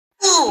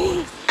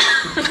Cuckoo!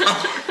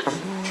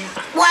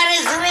 What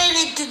is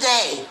raining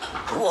today?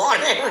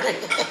 Water.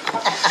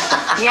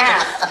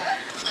 Yeah.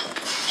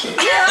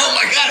 Oh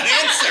my God,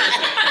 answer.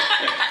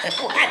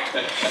 What?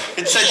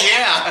 It said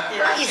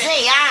yeah. You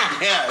say yeah.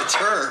 Yeah, it's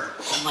her.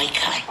 Oh my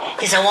God.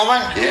 It's a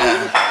woman?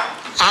 Yeah.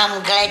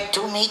 I'm glad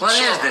to meet What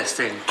you. is this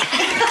thing?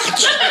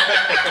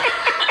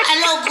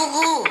 Hello,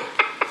 Cuckoo.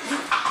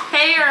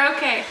 Hey, you're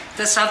okay.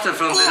 That's something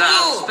from the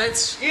Google.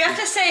 Spitz. You have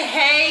to say,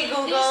 hey,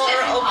 Google,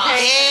 or okay.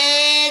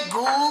 Hey,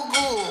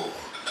 Google.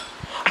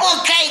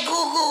 Okay,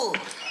 Google.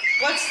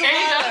 What's the There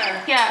you go.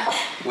 weather? Yeah.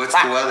 What's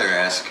the weather,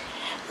 ask?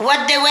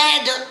 What the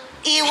weather?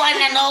 You want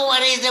to know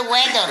what is the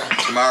weather?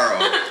 Tomorrow.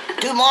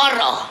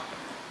 Tomorrow.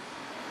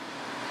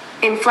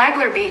 In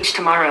Flagler Beach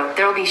tomorrow,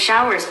 there will be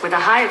showers with a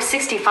high of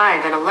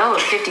 65 and a low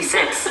of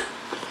 56.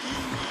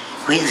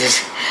 With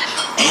this.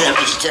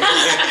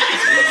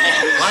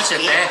 Watch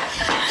it there.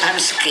 I'm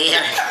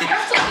scared.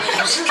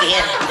 I'm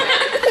scared.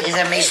 It's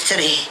a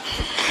mystery.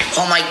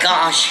 Oh my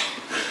gosh.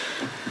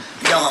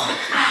 No.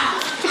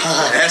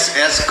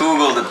 Ask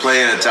Google to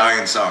play an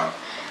Italian song.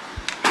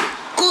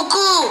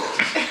 Cuckoo.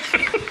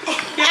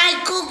 Hi,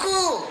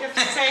 Cuckoo. You have to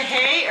say,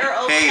 hey, or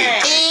okay.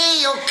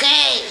 Hey,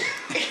 okay.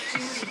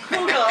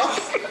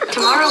 Google.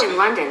 Tomorrow in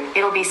London,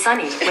 it'll be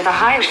sunny with a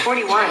high of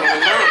 41 and a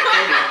low of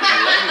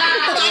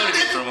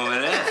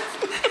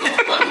 30.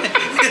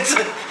 It's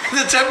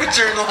the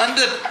temperature in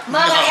London.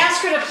 Mama,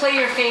 ask her to play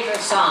your favorite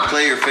song.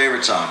 Play your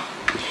favorite song.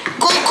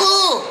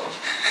 Cuckoo.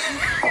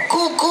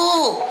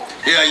 Cuckoo.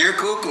 Yeah, you're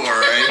cuckoo, all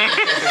right.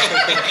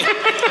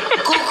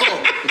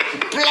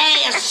 Cuckoo. Play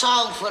a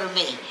song for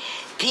me.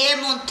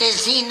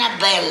 Piemontesina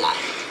Bella.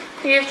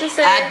 You have to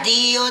say.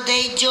 Addio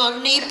dei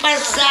giorni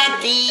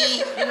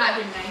passati.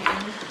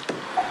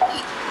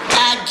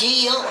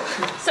 Addio.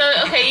 So,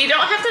 okay, you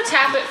don't have to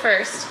tap it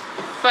first.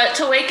 But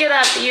to wake it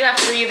up, you have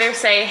to either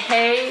say,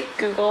 hey,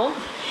 Google,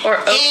 or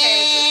okay.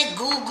 Hey,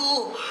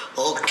 Google.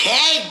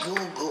 Okay,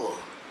 Google.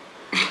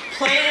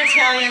 Play an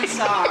Italian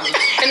song.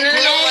 And then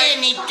it'll Play like,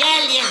 an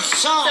Italian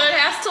song. so it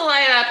has to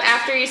light up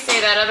after you say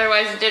that,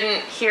 otherwise it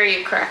didn't hear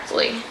you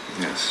correctly.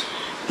 Yes.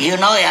 You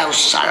know è un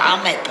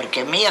salame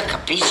perché mia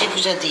capisci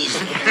cosa dici?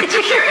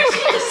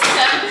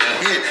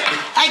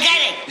 I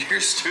get it.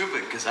 You're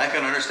stupid, because I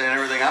can understand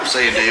everything I'm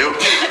saying to you.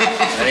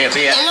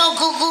 Hello,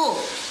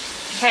 Cuckoo.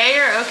 Hey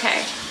or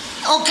okay?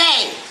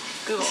 Okay,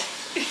 Google.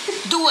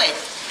 do it.